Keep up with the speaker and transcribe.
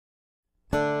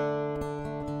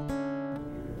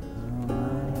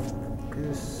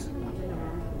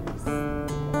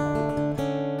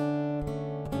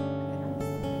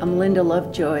I'm Lynda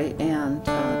Lovejoy, and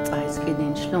it's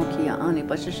in Shlonkia Ani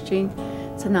Bashashin,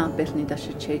 Sana Bethany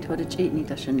Dashache, Todachi,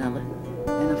 Nidashanella.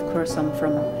 And of course, I'm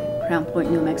from Crown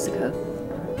Point, New Mexico.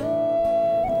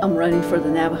 I'm running for the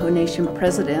Navajo Nation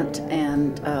president,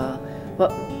 and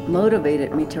what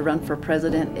motivated me to run for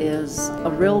president is a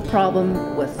real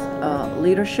problem with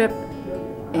leadership,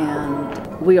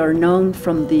 and we are known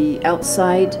from the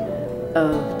outside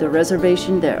of the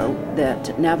reservation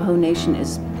that Navajo Nation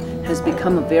has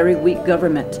become a very weak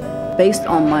government. Based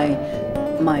on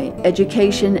my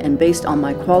education and based on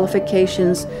my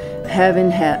qualifications, having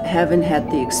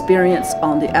had the experience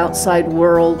on the outside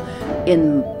world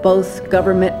in both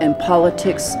government and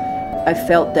politics, I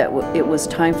felt that it was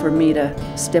time for me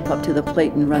to step up to the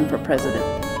plate and run for president.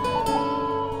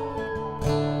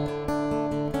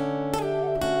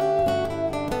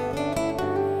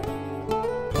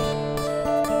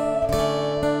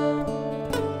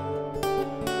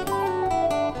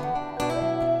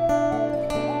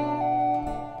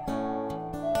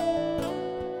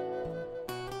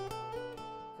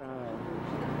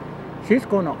 She's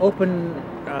going to open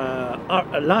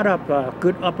a lot of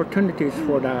good opportunities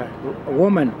for the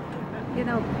woman. You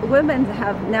know, women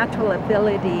have natural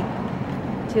ability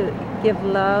to give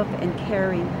love and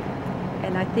caring,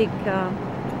 and I think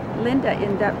Lynda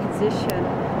in that position,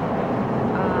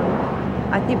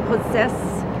 I think possess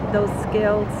those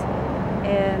skills,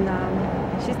 and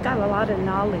she's got a lot of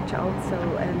knowledge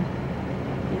also,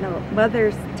 and you know,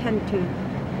 mothers tend to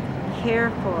care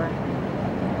for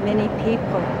many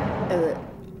people.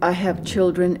 I have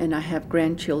children and I have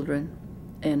grandchildren,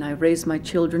 and I raise my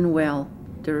children well.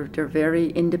 They're very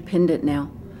independent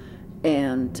now,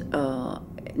 and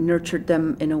nurtured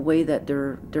them in a way that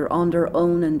they're on their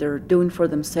own and they're doing for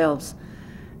themselves.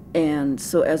 And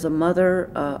so, as a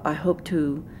mother, I hope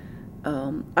to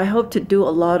do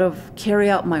a lot of carry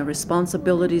out my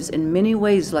responsibilities in many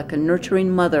ways, like a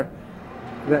nurturing mother.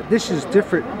 That this is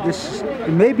different. It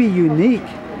may be unique,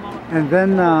 and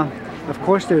then. Of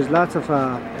course, there's lots of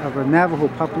a Navajo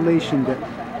population that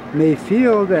may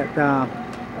feel that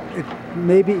it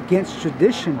may be against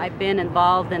tradition. I've been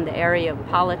involved in the area of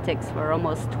politics for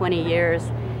almost 20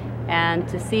 years, and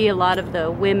to see a lot of the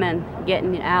women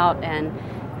getting out and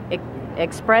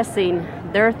expressing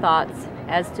their thoughts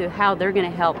as to how they're going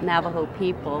to help Navajo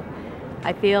people,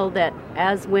 I feel that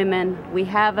as women, we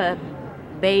have a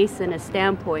base and a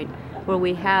standpoint where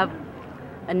we have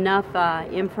enough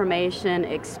information,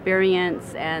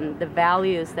 experience, and the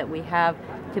values that we have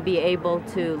to be able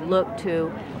to look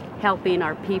to helping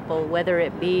our people, whether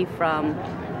it be from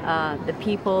the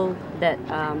people that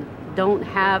don't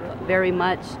have very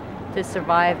much to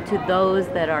survive to those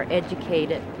that are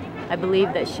educated. I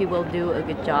believe that she will do a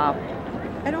good job.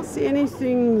 I don't see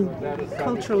anything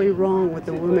culturally wrong with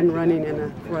a woman running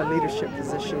for a leadership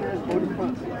position.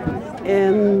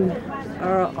 And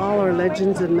all our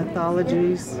legends and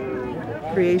mythologies,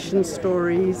 creation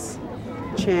stories,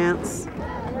 chants,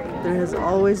 there has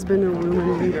always been a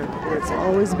woman leader. It's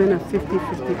always been a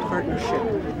 50-50 partnership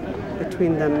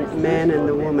between the man and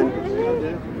the woman.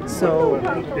 So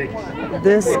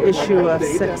this issue of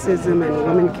sexism and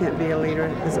women can't be a leader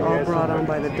is all brought on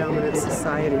by the dominant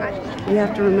society. You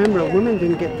have to remember, women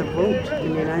didn't get the vote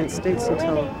in the United States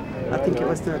until I think it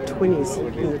was in the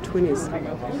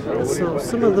 20s. So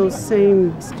some of those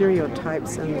same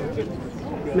stereotypes and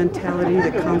mentality,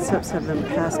 the concepts have been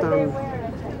passed on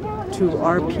to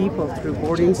our people through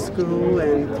boarding school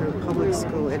and through public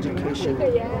school education.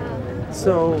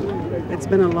 So it's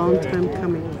been a long time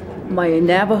coming. My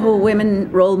Navajo women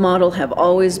role model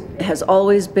has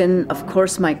always been, of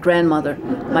course, my grandmother.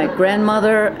 My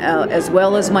grandmother, as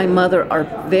well as my mother, are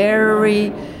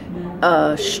very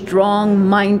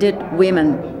strong-minded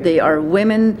women. They are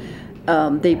women.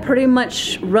 They pretty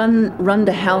much run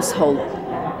the household,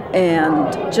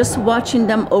 and just watching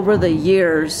them over the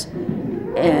years,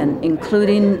 and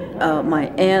including my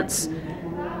aunts,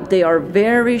 they are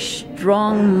very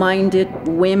strong-minded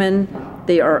women.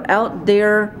 They are out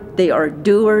there. They are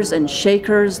doers and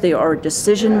shakers. They are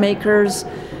decision makers,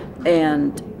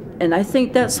 and I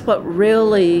think that's what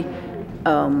really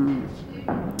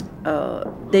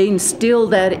they instill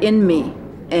that in me,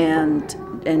 and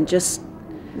just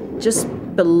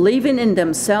believing in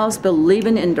themselves,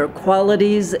 believing in their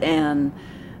qualities, and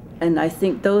I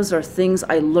think those are things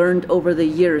I learned over the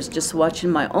years, just watching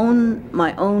my own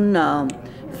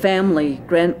family,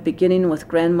 beginning with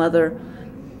grandmother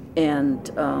and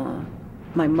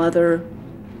my mother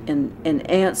and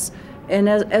aunts, and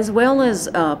as well as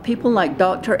people like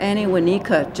Dr. Annie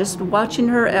Winika, just watching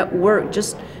her at work,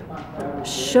 just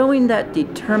showing that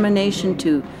determination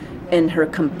to and her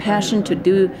compassion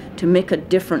to make a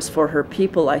difference for her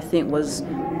people, I think was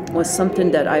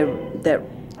something that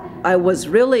I was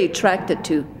really attracted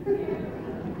to.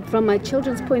 From my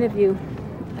children's point of view,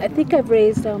 I think I've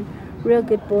raised real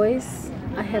good boys.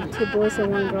 I have 2 boys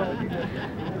and 1 girl.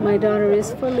 My daughter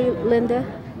is for Lynda,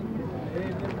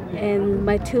 and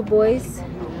my 2 boys,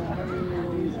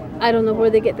 I don't know where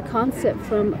they get the concept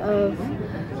from of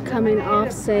coming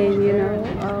off saying, you know,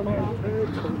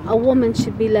 a woman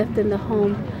should be left in the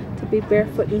home to be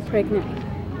barefoot and pregnant.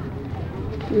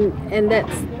 And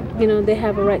that's, you know, they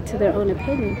have a right to their own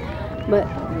opinion. But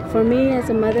for me as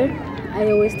a mother, I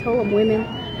always told them women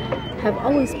have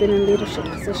always been in leadership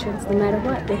positions no matter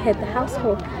what. They head the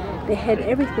household, they head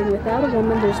everything. Without a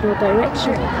woman, there's no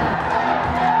direction.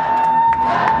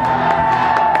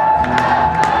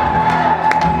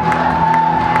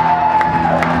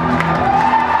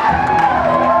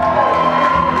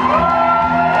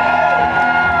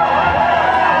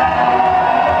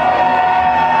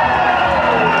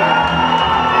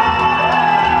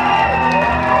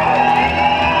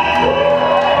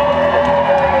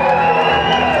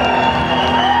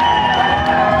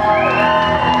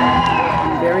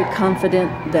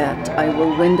 Confident that I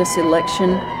will win this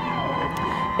election,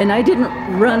 and I didn't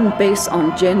run based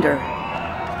on gender.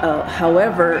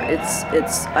 However,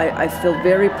 I feel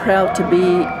very proud to be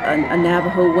a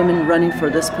Navajo woman running for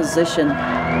this position.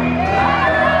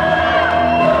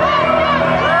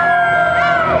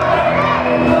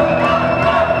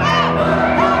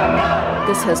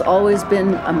 This has always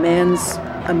been a male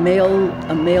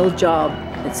job.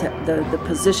 The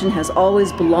position has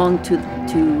always belonged to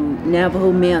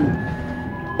Navajo men,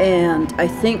 and I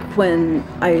think when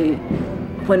I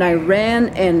ran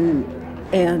and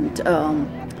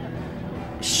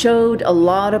showed a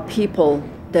lot of people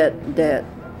that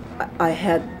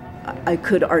I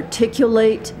could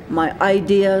articulate my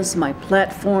ideas, my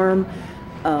platform.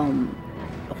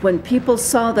 When people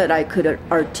saw that I could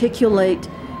articulate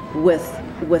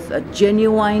with a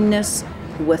genuineness,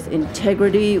 with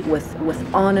integrity, with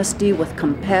honesty, with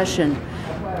compassion,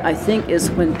 I think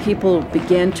is when people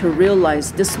began to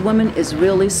realize this woman is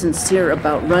really sincere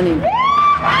about running.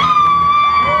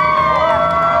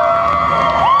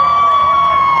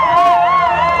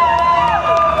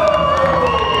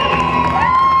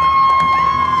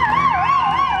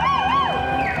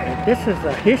 This is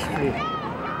a history.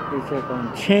 It's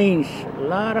going to change a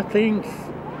lot of things.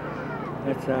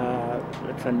 It's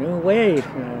a new way.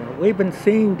 We've been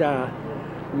seeing the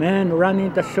men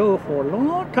running the show for a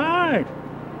long time,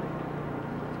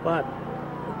 but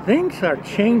things are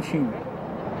changing.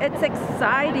 It's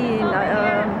exciting.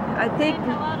 I think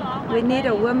we need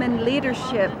a woman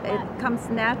leadership. It comes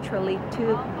naturally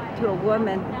to a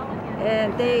woman,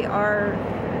 and they are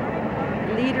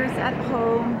leaders at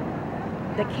home,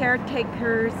 the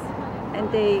caretakers,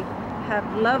 and they have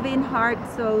loving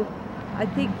hearts. So I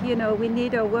think, you know, we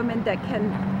need a woman that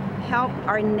can help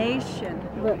our nation.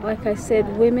 But like I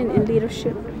said, women in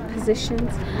leadership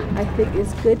positions, I think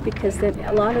is good, because then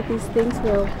a lot of these things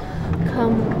will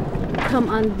come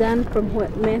undone from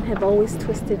what men have always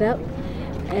twisted up.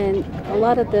 And a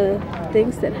lot of the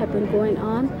things that have been going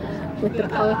on with the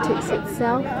politics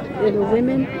itself, and the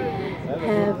women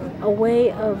have a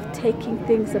way of taking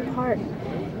things apart.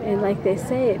 And like they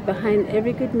say, behind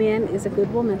every good man is a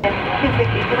good woman.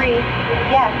 253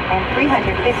 yes and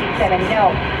 357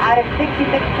 no. Out of 66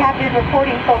 chapters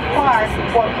reporting so far,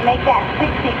 or to make that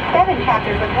 67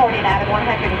 chapters reporting out of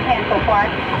 110 so far,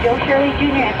 Joe Shirley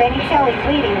Jr. and Benny Shelley's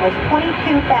leading with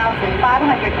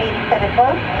 22,587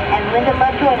 votes, and Lynda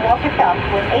Lovejoy and Walter Phelps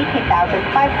with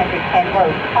 18,510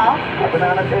 votes. Paul?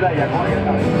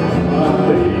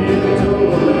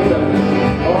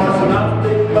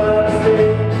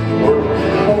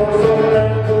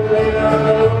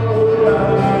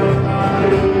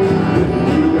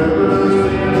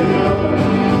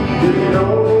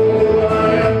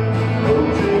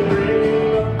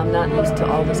 I'm not used to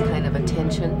all this kind of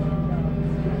attention,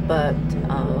 but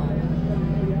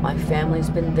my family's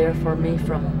been there for me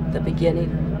from the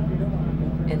beginning,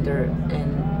 and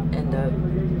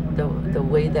the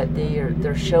way that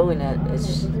they're showing it,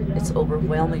 it's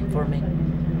overwhelming for me,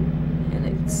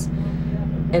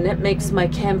 and it makes my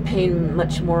campaign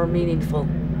much more meaningful,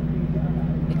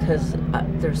 because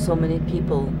there's so many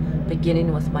people,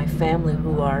 beginning with my family,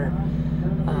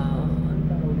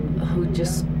 who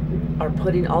just are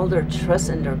putting all their trust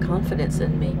and their confidence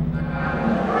in me.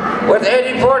 With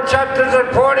 84 chapters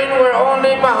reporting, we're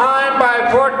only behind by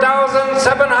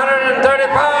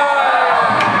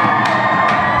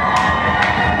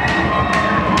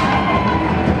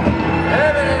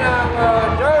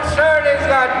 4,735. Joe Shirley's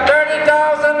got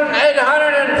 30,800.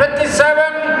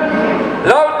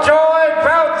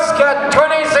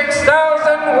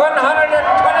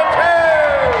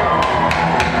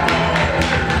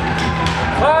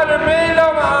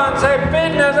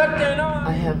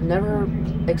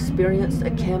 experienced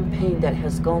a campaign that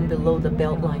has gone below the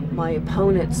beltline. My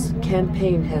opponent's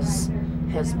campaign has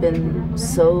been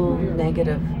so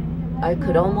negative. I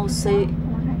could almost say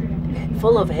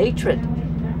full of hatred,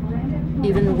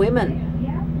 even women.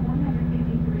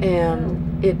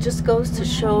 And it just goes to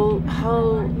show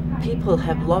how people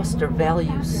have lost their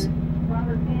values.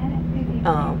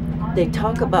 They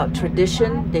talk about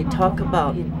tradition, they talk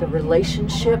about the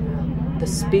relationship, the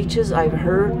speeches I've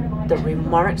heard, the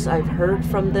remarks I've heard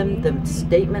from them, the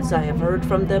statements I have heard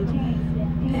from them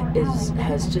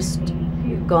has just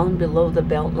gone below the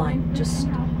beltline. Just,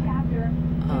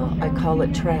 I call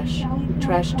it trash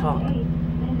talk,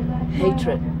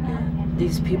 hatred.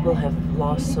 These people have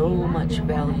lost so much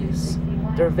values.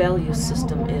 Their value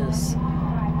system is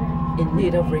in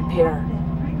need of repair.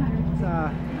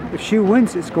 If she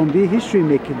wins, it's going to be history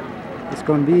making. It's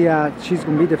going to be, she's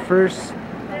going to be the first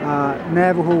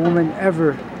Navajo woman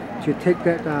ever to take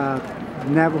that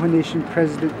Navajo Nation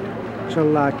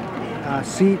presidential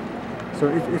seat. So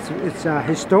it's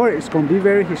historic. It's going to be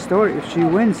very historic if she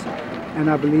wins, and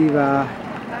I believe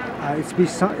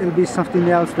it'll be something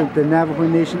else that the Navajo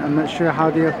Nation. I'm not sure how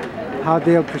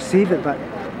they'll perceive it, but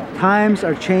times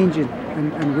are changing,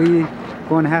 and we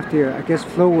going to have to, I guess,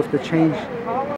 flow with the change.